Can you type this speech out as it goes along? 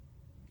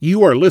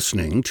You are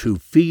listening to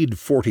Feed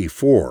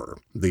 44,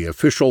 the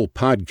official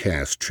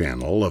podcast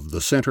channel of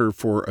the Center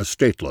for a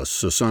Stateless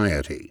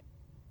Society.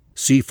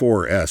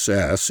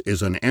 C4SS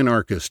is an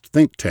anarchist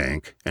think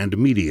tank and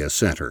media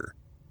center.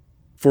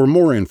 For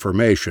more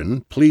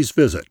information, please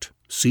visit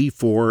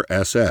c4ss.org.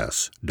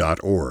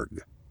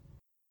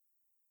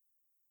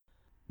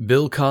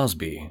 Bill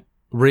Cosby,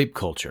 Rape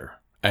Culture,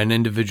 An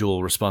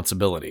Individual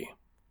Responsibility,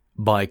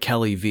 by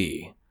Kelly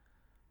V.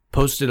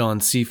 Posted on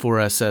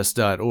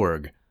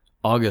c4ss.org,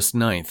 August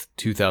 9th,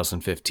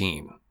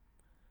 2015.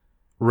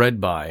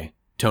 Read by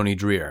Tony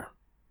Dreer.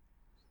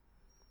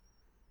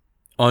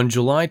 On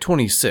July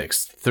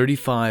 26th,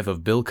 35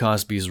 of Bill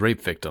Cosby's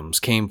rape victims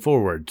came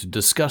forward to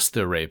discuss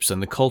their rapes and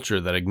the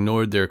culture that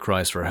ignored their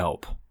cries for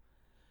help.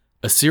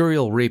 A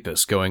serial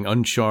rapist going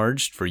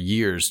uncharged for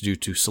years due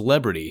to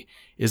celebrity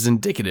is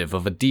indicative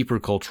of a deeper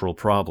cultural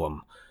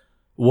problem,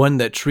 one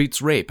that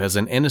treats rape as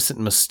an innocent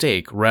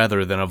mistake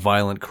rather than a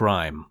violent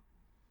crime.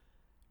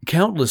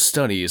 Countless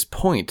studies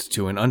point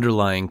to an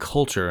underlying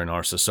culture in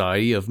our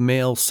society of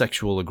male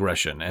sexual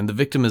aggression and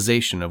the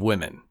victimization of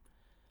women.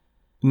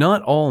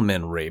 Not all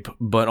men rape,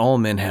 but all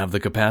men have the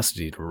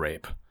capacity to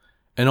rape,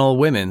 and all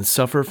women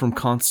suffer from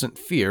constant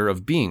fear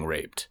of being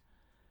raped.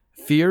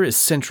 Fear is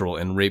central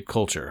in rape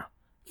culture.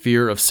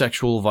 Fear of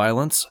sexual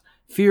violence,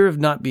 fear of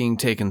not being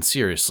taken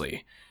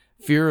seriously,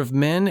 fear of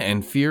men,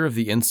 and fear of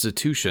the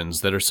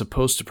institutions that are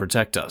supposed to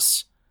protect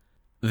us.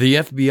 The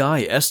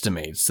FBI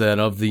estimates that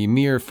of the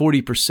mere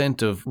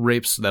 40% of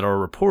rapes that are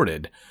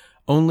reported,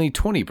 only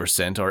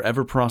 20% are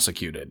ever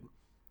prosecuted.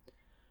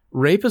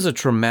 Rape is a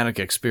traumatic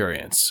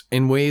experience,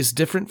 in ways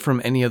different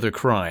from any other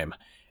crime,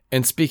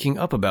 and speaking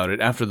up about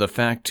it after the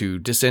fact to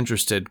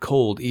disinterested,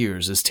 cold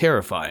ears is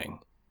terrifying.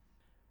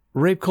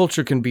 Rape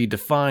culture can be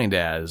defined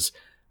as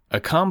a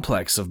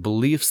complex of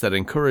beliefs that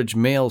encourage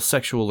male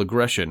sexual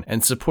aggression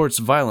and supports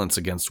violence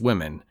against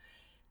women,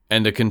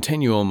 and a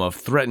continuum of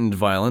threatened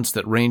violence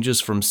that ranges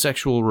from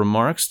sexual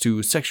remarks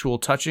to sexual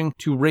touching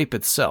to rape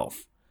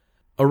itself.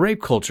 A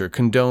rape culture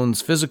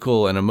condones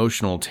physical and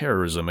emotional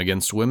terrorism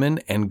against women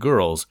and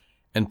girls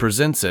and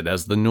presents it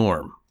as the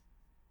norm.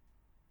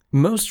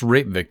 Most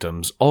rape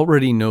victims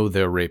already know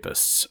their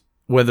rapists,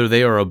 whether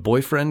they are a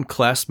boyfriend,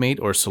 classmate,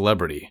 or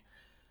celebrity.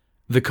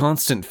 The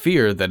constant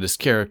fear that is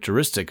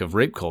characteristic of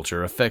rape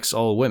culture affects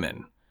all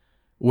women.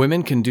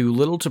 Women can do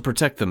little to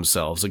protect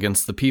themselves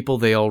against the people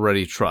they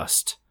already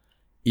trust.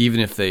 Even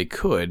if they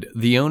could,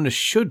 the onus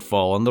should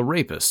fall on the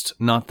rapist,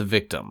 not the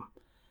victim.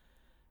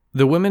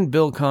 The women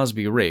Bill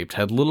Cosby raped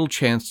had little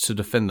chance to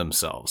defend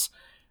themselves,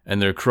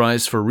 and their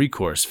cries for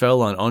recourse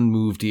fell on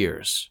unmoved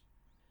ears.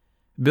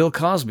 Bill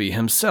Cosby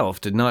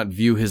himself did not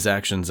view his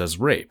actions as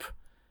rape.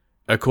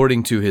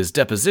 According to his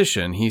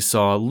deposition, he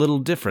saw little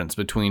difference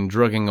between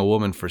drugging a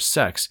woman for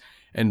sex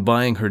and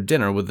buying her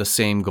dinner with the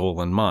same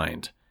goal in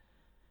mind.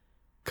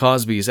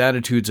 Cosby's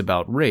attitudes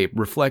about rape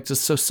reflect a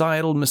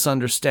societal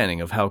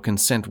misunderstanding of how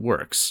consent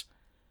works.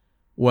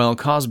 While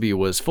Cosby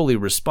was fully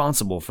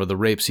responsible for the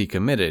rapes he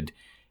committed,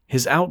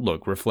 his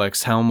outlook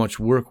reflects how much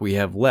work we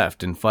have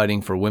left in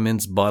fighting for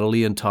women's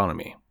bodily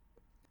autonomy.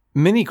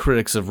 Many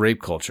critics of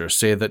rape culture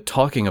say that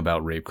talking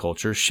about rape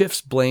culture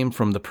shifts blame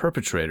from the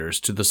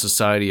perpetrators to the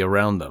society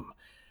around them,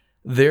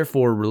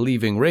 therefore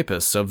relieving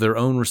rapists of their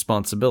own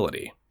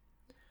responsibility.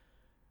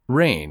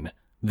 RAINN,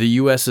 the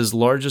U.S.'s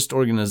largest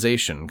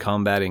organization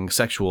combating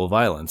sexual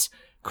violence,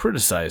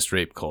 criticized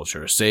rape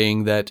culture,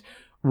 saying that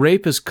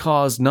rape is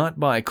caused not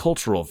by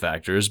cultural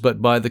factors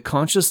but by the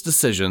conscious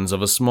decisions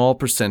of a small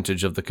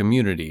percentage of the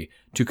community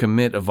to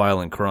commit a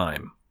violent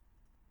crime.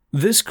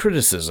 This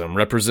criticism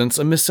represents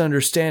a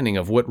misunderstanding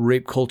of what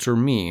rape culture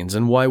means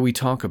and why we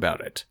talk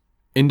about it.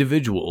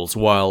 Individuals,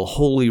 while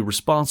wholly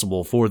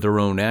responsible for their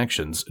own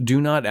actions,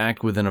 do not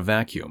act within a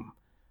vacuum.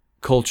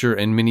 Culture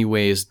in many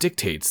ways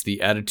dictates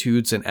the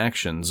attitudes and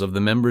actions of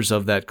the members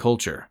of that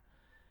culture.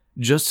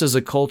 Just as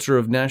a culture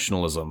of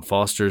nationalism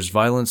fosters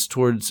violence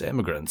towards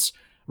immigrants,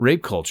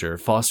 rape culture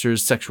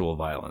fosters sexual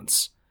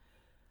violence.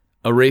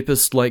 A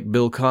rapist like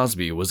Bill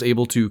Cosby was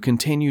able to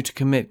continue to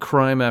commit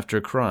crime after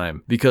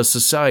crime because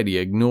society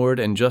ignored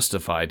and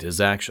justified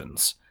his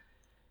actions.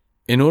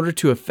 In order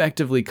to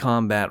effectively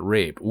combat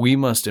rape, we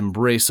must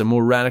embrace a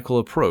more radical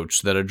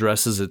approach that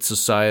addresses its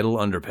societal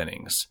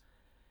underpinnings.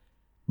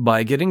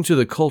 By getting to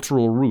the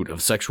cultural root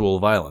of sexual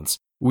violence,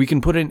 we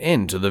can put an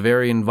end to the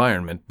very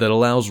environment that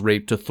allows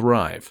rape to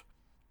thrive.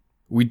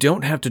 We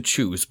don't have to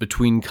choose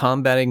between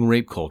combating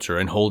rape culture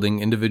and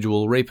holding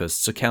individual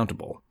rapists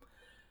accountable.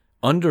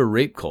 Under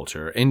rape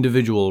culture,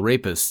 individual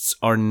rapists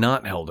are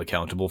not held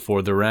accountable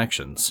for their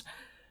actions.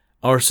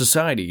 Our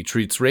society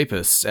treats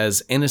rapists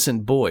as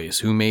innocent boys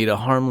who made a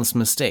harmless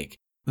mistake.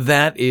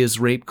 That is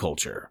rape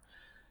culture.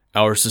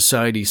 Our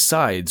society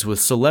sides with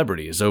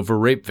celebrities over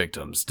rape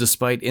victims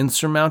despite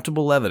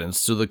insurmountable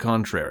evidence to the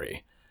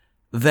contrary.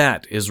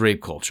 That is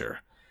rape culture.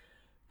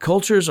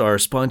 Cultures are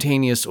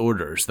spontaneous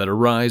orders that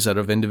arise out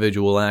of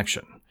individual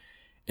action.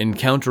 In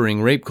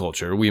countering rape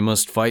culture, we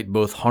must fight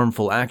both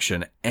harmful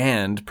action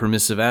and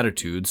permissive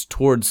attitudes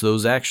towards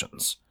those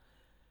actions.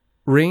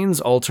 RAIN's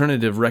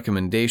alternative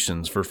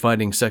recommendations for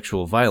fighting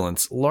sexual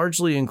violence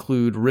largely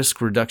include risk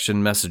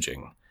reduction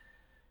messaging.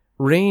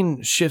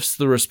 RAIN shifts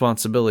the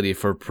responsibility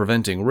for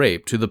preventing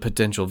rape to the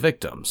potential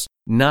victims,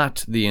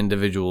 not the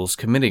individuals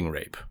committing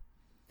rape.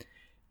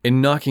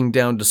 In knocking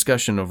down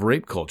discussion of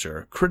rape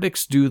culture,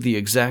 critics do the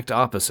exact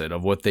opposite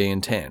of what they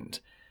intend.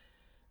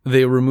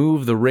 They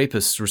remove the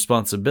rapist's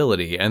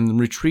responsibility and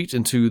retreat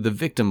into the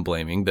victim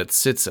blaming that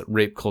sits at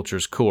rape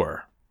culture's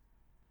core.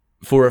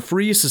 For a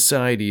free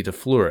society to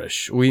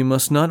flourish, we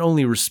must not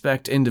only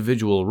respect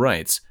individual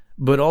rights,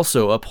 but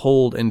also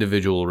uphold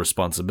individual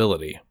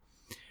responsibility.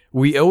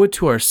 We owe it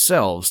to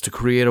ourselves to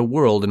create a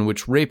world in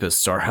which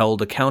rapists are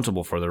held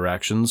accountable for their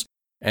actions,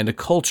 and a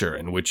culture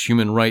in which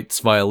human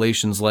rights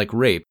violations like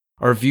rape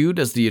are viewed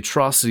as the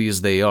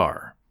atrocities they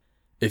are.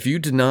 If you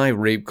deny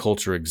rape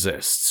culture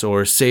exists,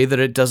 or say that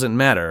it doesn't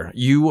matter,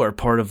 you are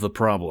part of the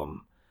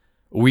problem.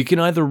 We can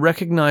either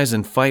recognize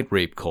and fight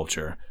rape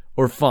culture,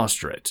 or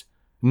foster it.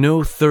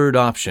 No third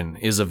option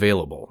is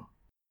available.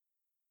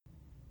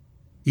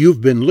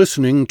 You've been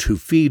listening to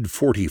Feed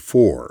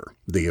 44,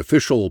 the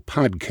official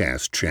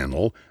podcast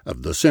channel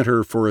of the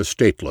Center for a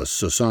Stateless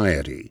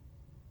Society.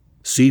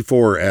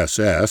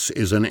 C4SS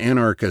is an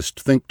anarchist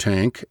think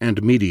tank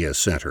and media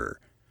center.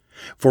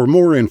 For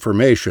more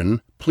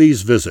information,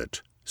 please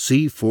visit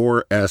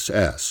c4ss.org.